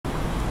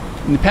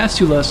In the past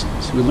two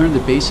lessons, we learned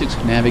the basics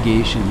of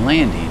navigation and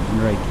landing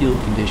under ideal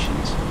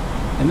conditions.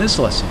 In this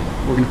lesson,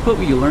 we're going to put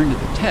what you learned to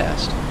the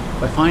test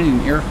by finding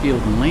an airfield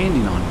and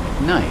landing on it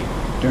at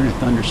night during a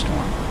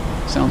thunderstorm.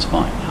 Sounds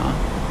fun,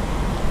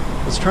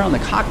 huh? Let's turn on the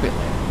cockpit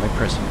landing by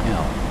pressing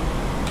L.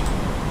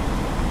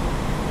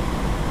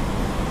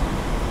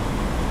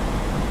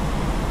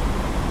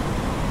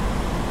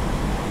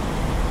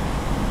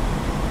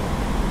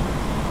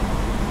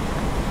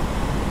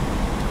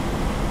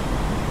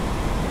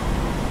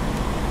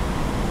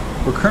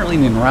 We're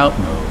currently in route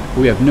mode,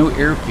 but we have no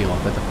airfield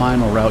at the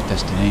final route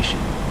destination.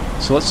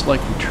 So let's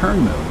select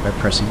return mode by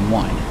pressing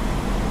 1.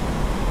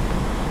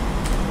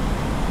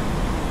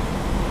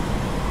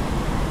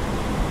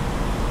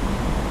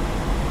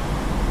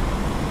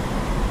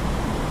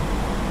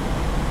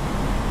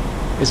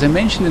 As I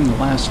mentioned in the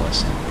last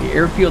lesson, the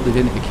airfield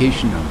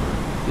identification number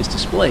is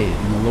displayed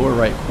in the lower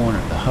right corner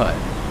of the HUD.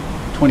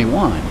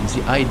 21 is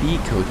the ID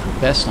code for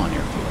Beslan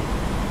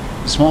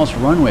Airfield, the smallest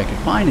runway I could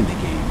find in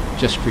the game,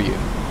 just for you.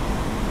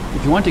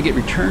 If you want to get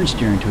return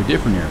steering to a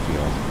different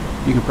airfield,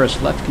 you can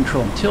press left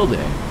control and tilde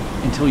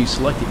until you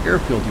select the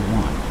airfield you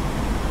want.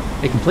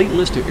 A complete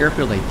list of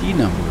airfield ID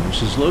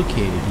numbers is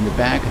located in the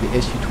back of the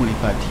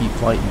Su-25T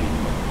flight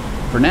manual.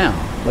 For now,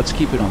 let's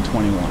keep it on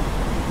 21.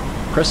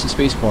 Press the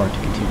spacebar to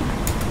continue.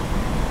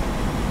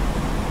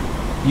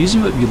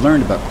 Using what you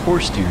learned about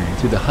course steering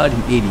through the HUD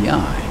and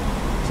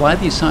ADI, fly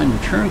the assigned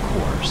return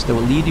course that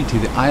will lead you to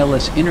the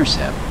ILS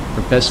intercept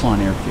for Beslan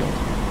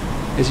Airfield.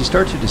 As you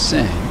start to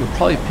descend, you'll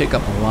probably pick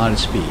up a lot of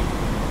speed.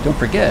 Don't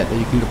forget that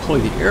you can deploy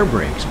the air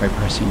brakes by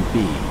pressing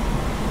B.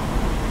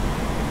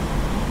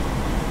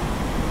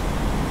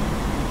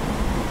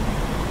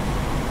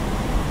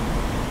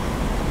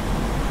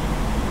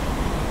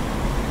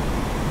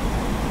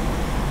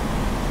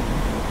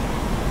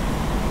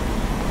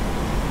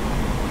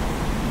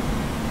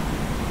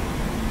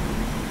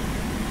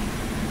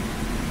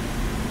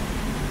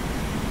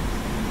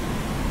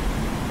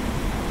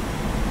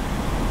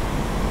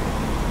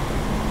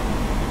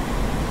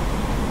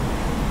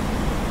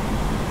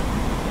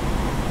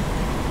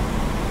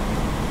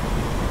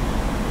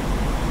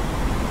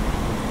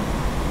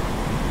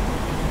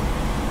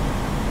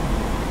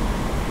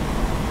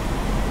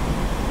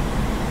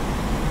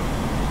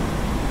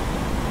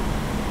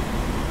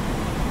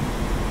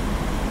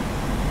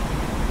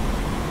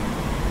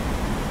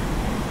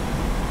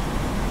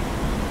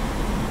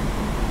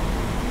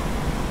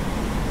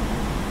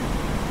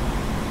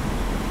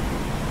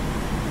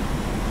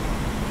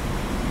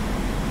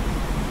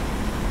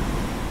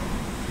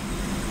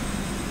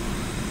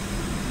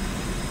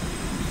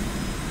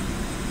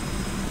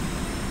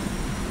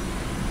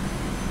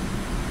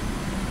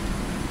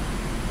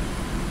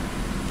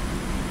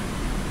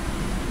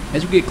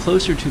 As we get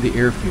closer to the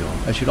airfield,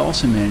 I should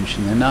also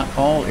mention that not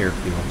all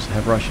airfields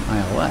have Russian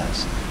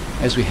ILS,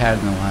 as we had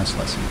in the last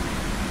lesson.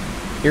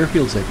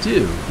 Airfields that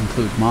do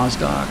include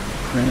Mozdok,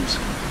 Krimsk,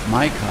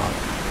 Maikop,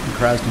 and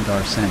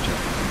Krasnodar Center.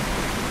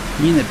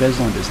 Meaning that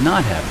Beslan does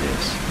not have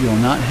this, you will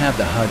not have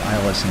the HUD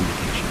ILS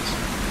indications.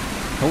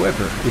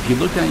 However, if you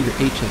look down your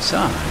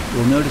HSI,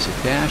 you'll notice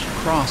a dashed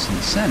cross in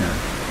the center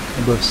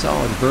and both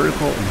solid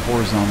vertical and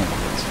horizontal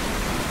lines.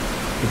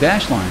 The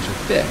dash lines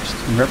are fixed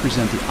and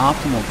represent the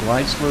optimal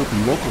glide slope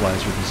and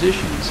localizer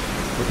positions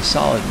for the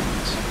solid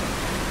ones.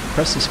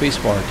 Press the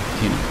spacebar to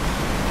continue.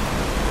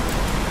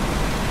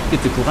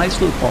 If the glide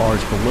slope bar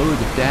is below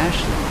the dash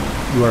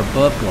line, you are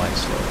above glide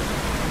slope.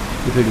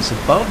 If it is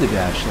above the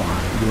dash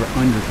line, you are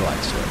under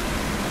glide slope.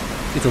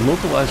 If the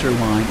localizer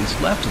line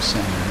is left of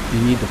center,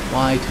 you need to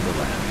fly to the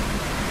left.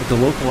 If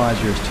the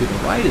localizer is to the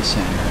right of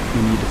center,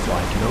 you need to fly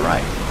to the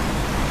right.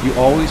 You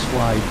always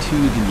fly to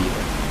the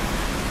needle.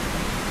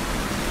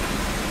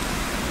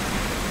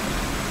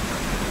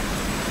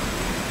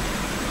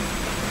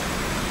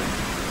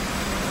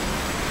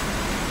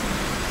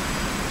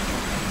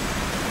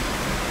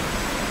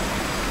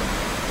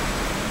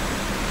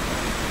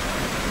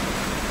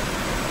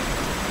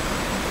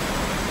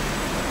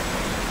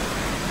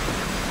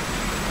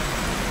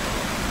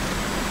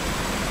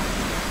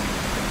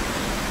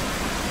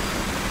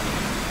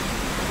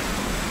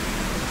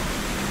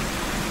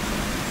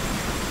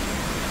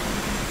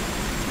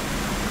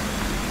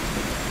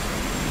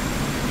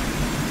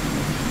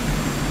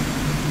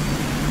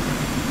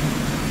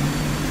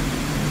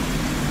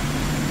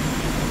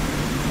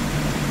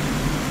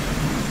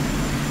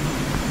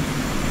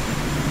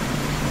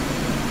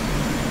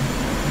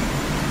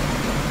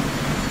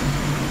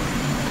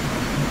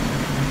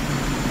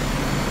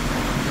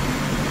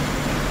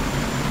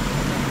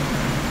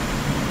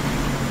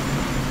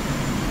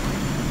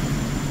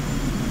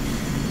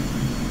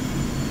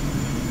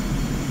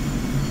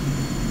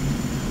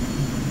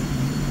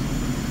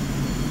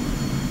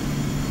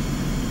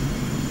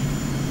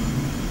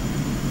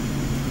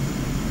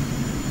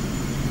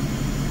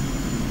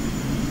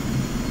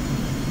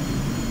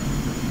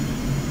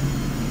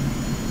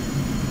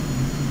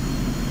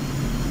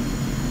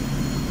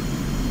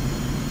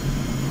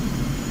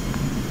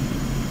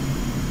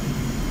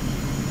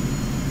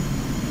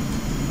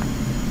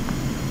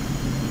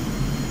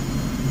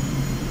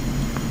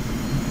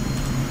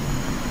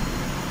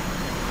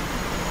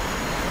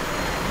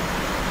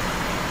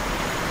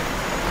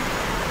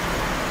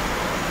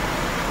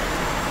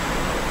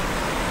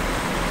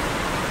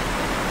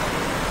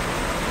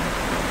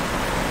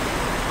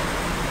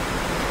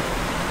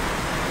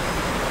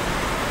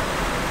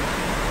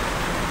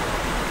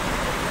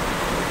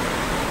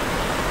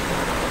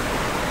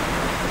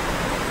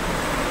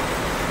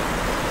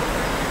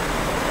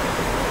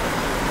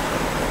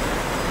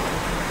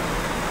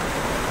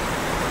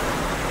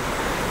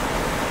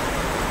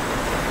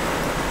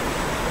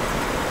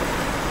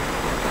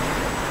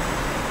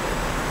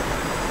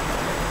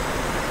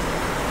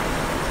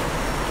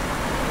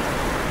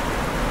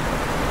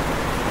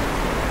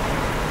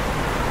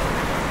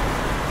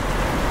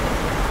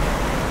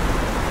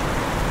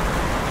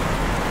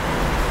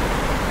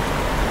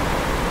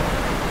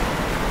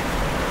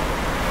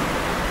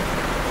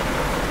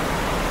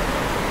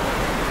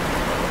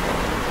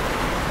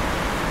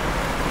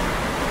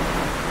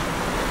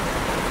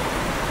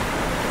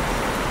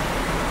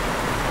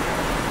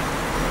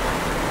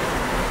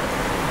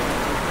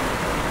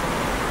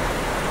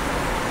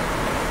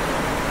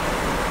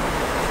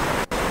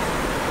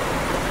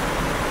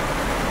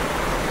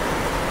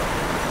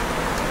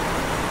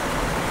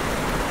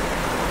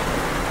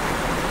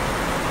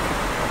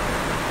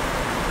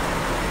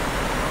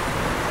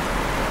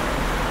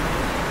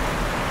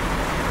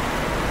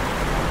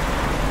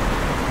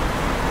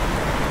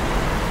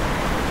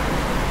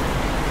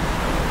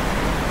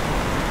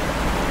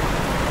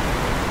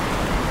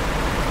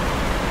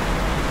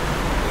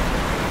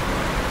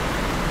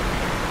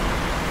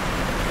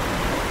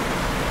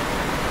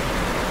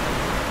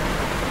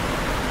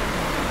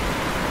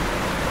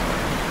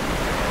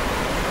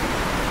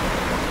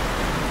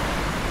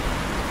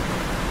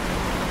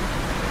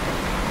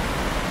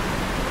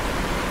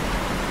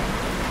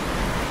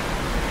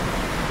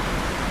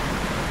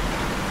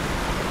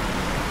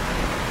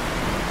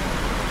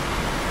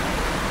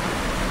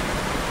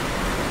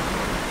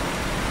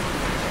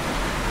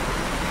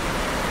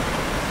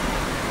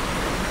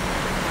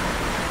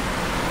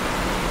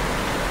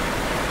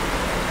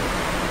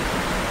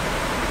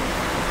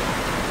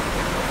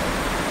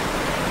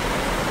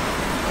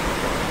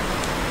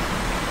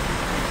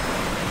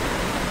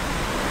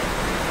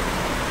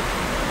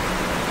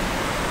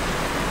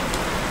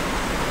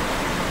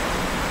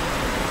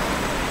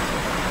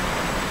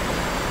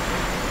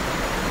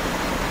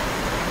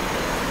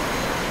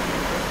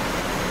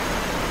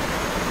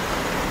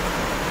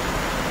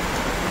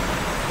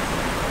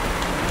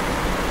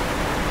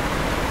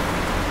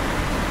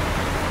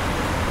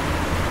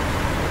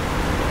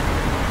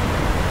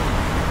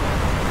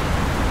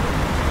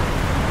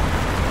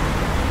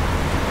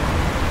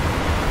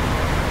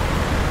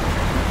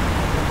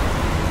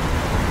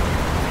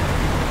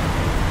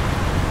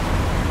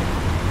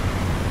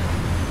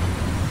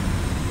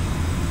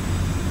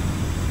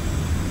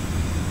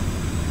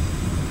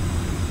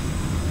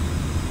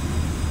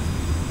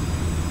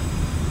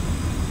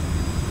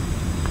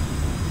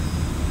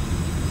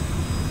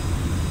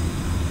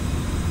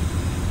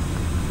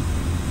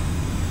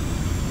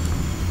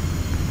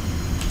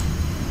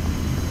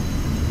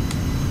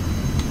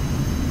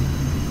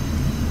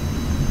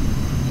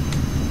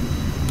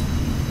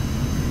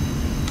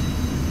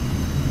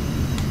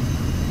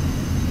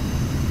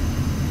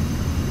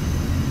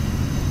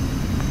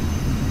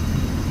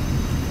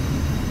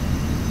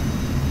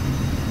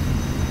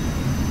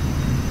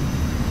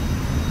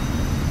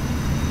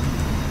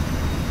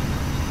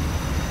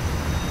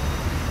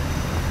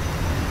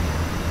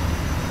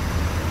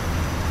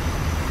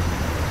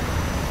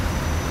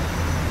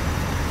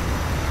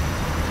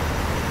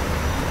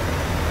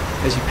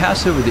 As you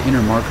pass over the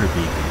inner marker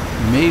beacon,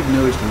 you may have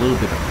noticed a little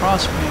bit of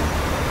crosswind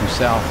from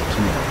south to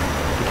north.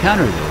 To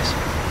counter this,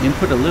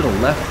 input a little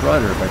left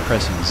rudder by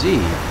pressing Z,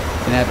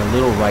 and add a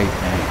little right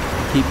bank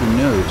to keep your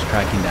nose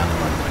tracking down the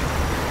runway.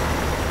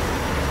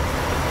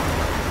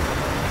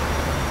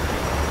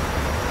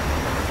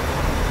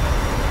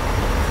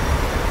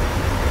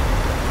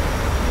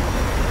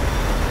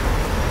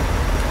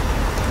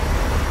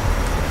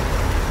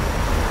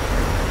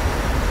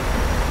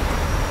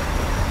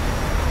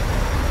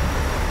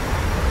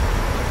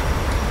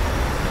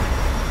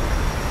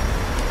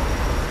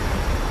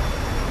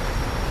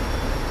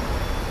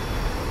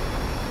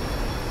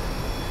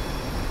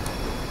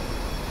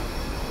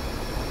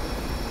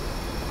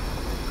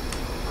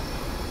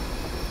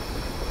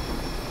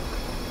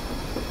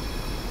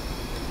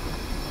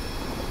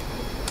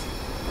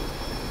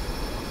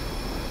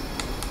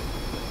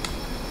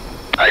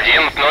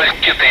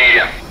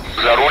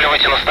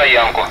 Заруливайте на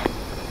стоянку.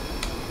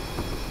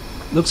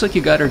 Looks like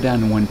you got her down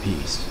to one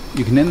piece.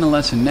 You can end the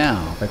lesson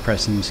now by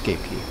pressing the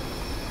escape key.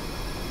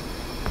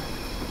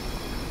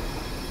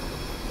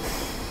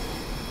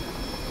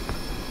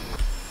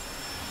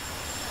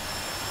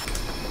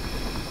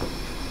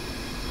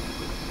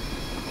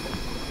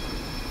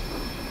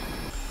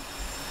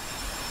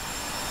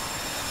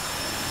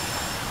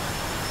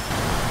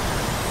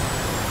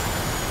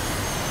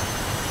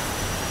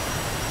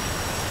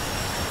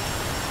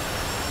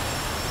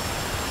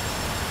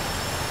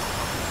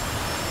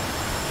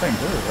 Thing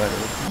good, right?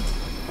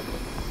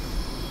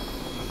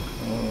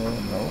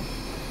 No.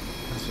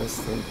 It's just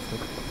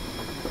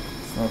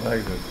it's not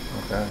like that.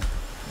 Okay.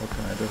 What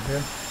can I do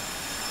here?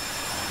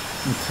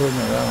 And turn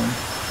around.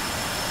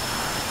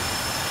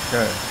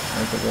 Okay, I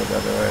have to go the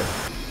other way.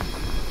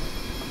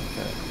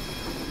 Okay.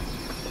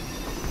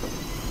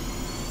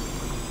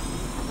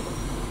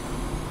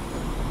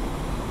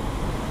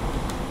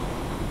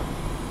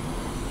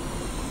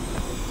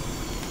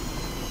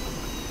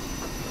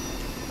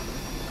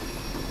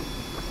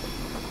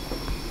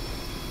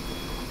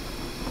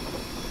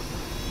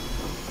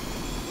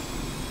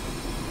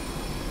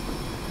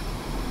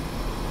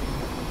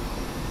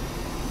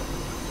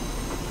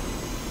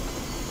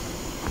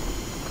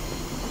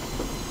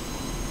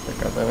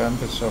 Got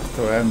advantage of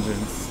two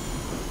engines.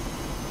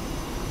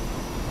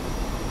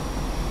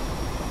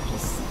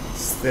 Just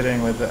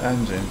steering with the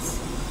engines,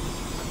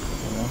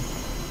 you know,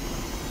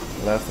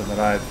 left and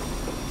right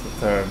to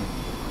turn.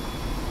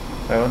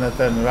 If I want to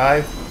turn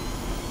right,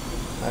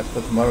 I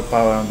put more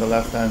power on the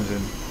left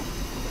engine.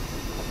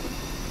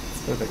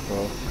 It's pretty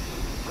cool.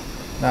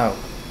 Now,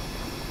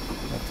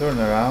 I turn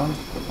around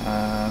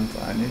and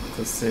I need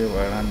to see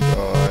where I'm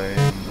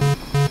going.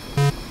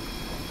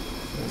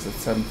 There's a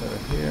center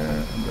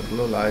here, and the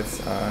blue lights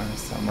are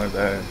somewhere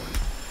there.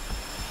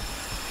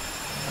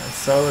 I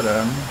saw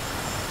them.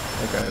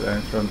 Okay, they're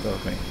in front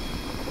of me,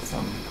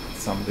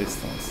 some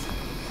distance.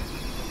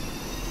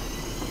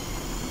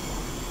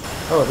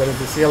 Oh, there is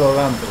this yellow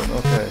lantern.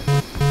 Okay.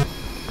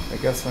 I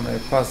guess when I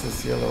pass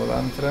this yellow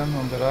lantern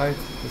on the right,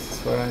 this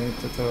is where I need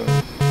to turn.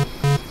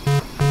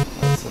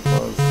 I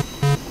suppose.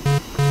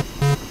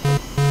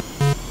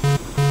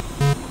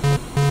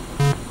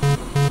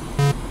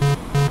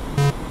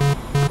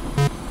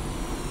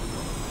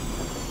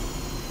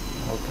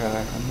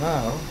 Okay, and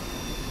now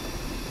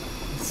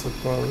I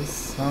suppose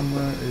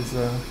somewhere is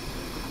a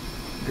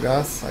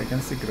grass. I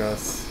can see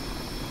grass.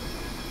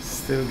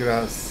 Still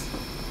grass.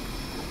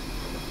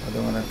 I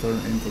don't want to turn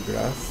into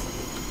grass.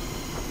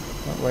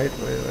 Oh, wait,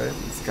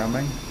 it's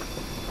coming.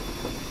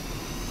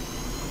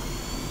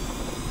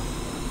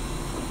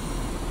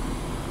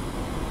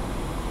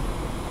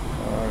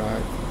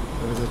 Alright,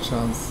 there is a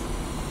chance.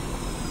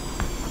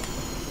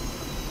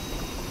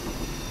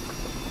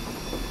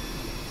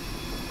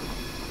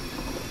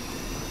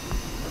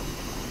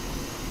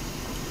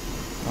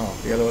 Oh,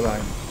 yellow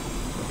line.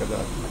 Look at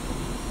that.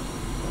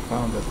 I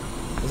found it.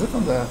 Is it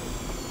on the...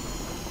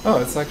 Oh,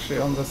 it's actually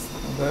on the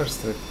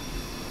airstrip.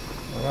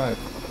 Alright.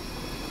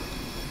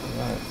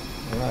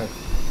 Alright.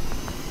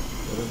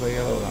 There is the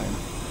yellow line.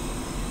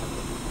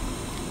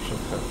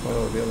 Should have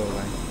followed the yellow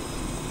line.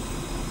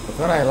 But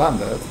when I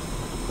landed,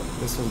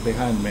 this was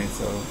behind me,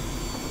 so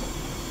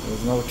there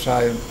was no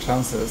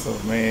chances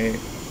of me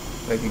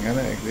taking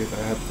any exit.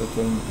 I had to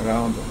turn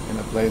around in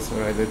a place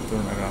where I did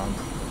turn around.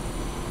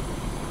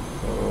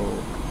 So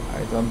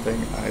I don't think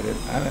I did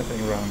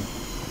anything wrong.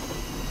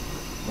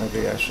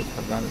 Maybe I should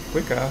have done it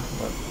quicker,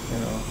 but you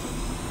know,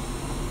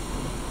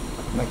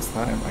 next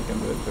time I can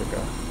do it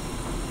quicker.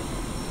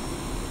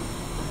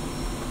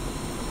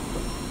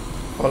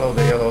 Follow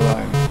the yellow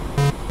line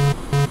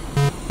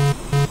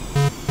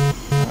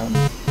and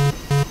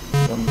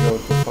don't go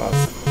too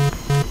fast.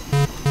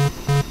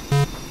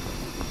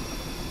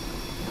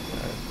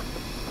 Okay.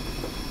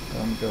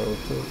 Don't go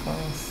too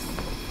fast.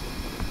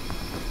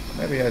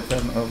 Maybe I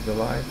turn off the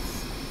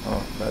lights.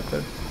 Oh,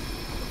 better.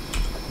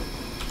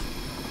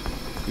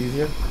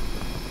 Easier.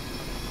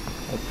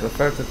 I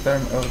prefer to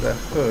turn off the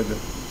hood.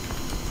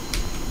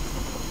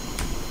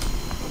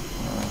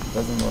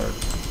 Doesn't work.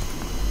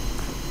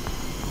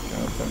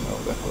 Cannot turn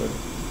off the hood.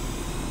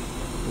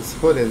 This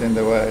hood is in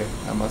the way,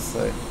 I must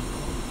say.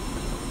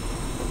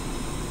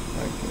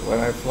 Like when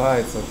I fly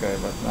it's okay,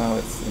 but now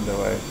it's in the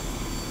way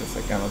because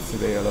I cannot see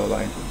the yellow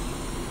line.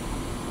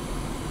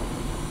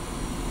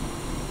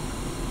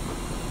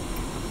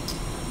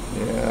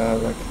 Yeah,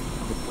 like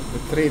the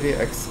 3D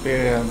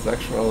experience,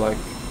 actual like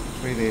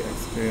 3D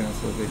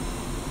experience will be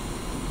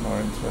more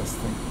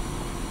interesting.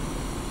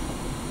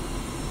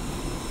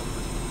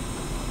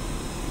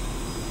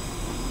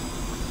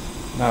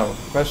 Now,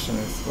 question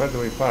is, where do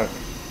we park?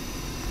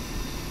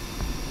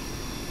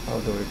 How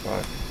do we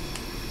park?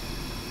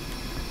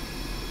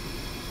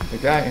 The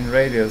guy in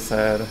radio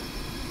said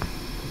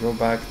go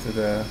back to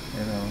the,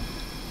 you know,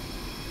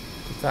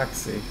 to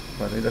taxi,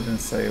 but he didn't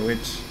say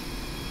which.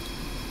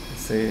 You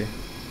see,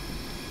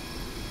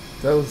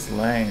 those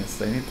lanes,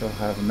 they need to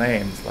have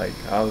names like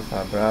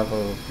Alpha,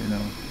 Bravo, you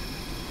know.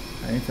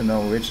 I need to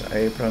know which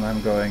apron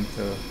I'm going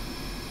to.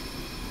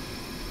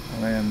 I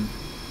mean,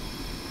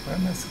 where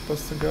am I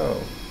supposed to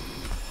go?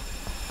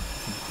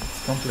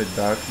 It's complete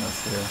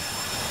darkness here.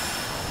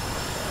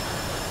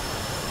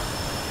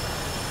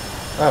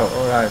 Oh,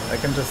 alright, I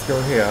can just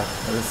go here.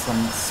 There is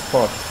some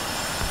spot,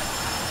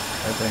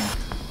 I think.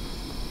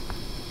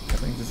 I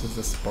think this is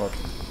the spot.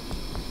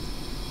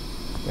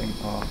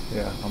 Oh,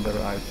 yeah, on the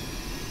right.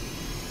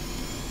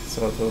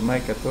 So to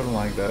make a turn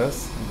like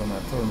this, I'm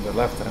gonna turn the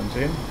left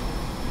engine.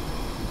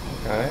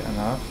 Okay,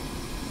 enough.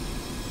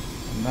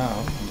 And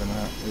now I'm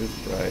gonna use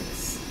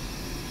brakes.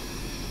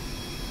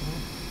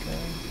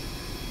 Okay.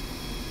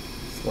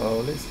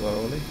 Slowly,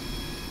 slowly.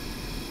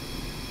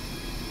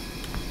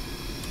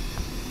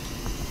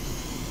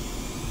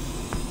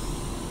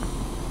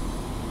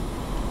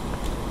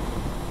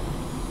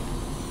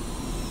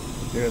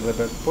 Give it a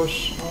bit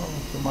push. Oh,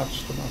 too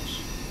much, too much.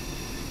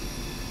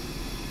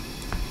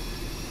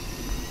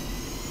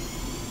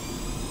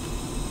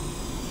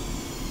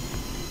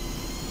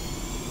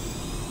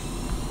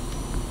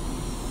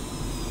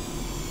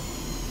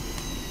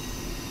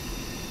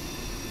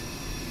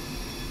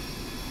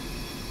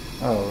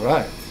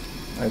 Alright,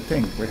 I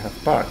think we have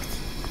parked.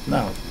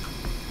 Now,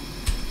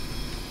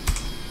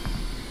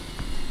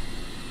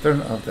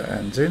 turn off the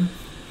engine,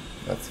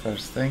 that's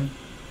first thing.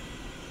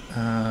 I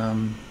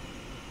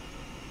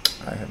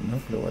have no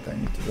clue what I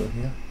need to do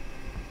here.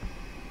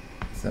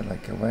 Is there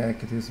like a way I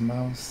could use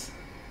mouse?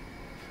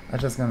 I'm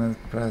just gonna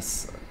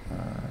press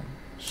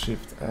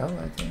Shift L,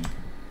 I think.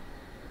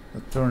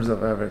 That turns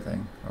off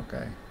everything.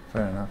 Okay,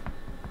 fair enough.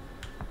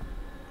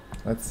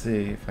 Let's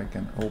see if I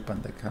can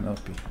open the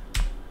canopy.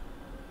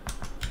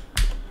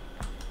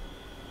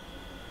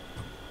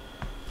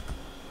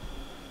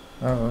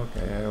 Oh,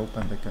 okay, I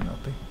opened the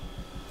canopy.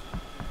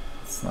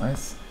 It's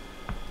nice.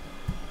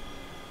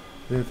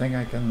 Do you think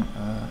I can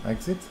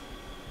exit?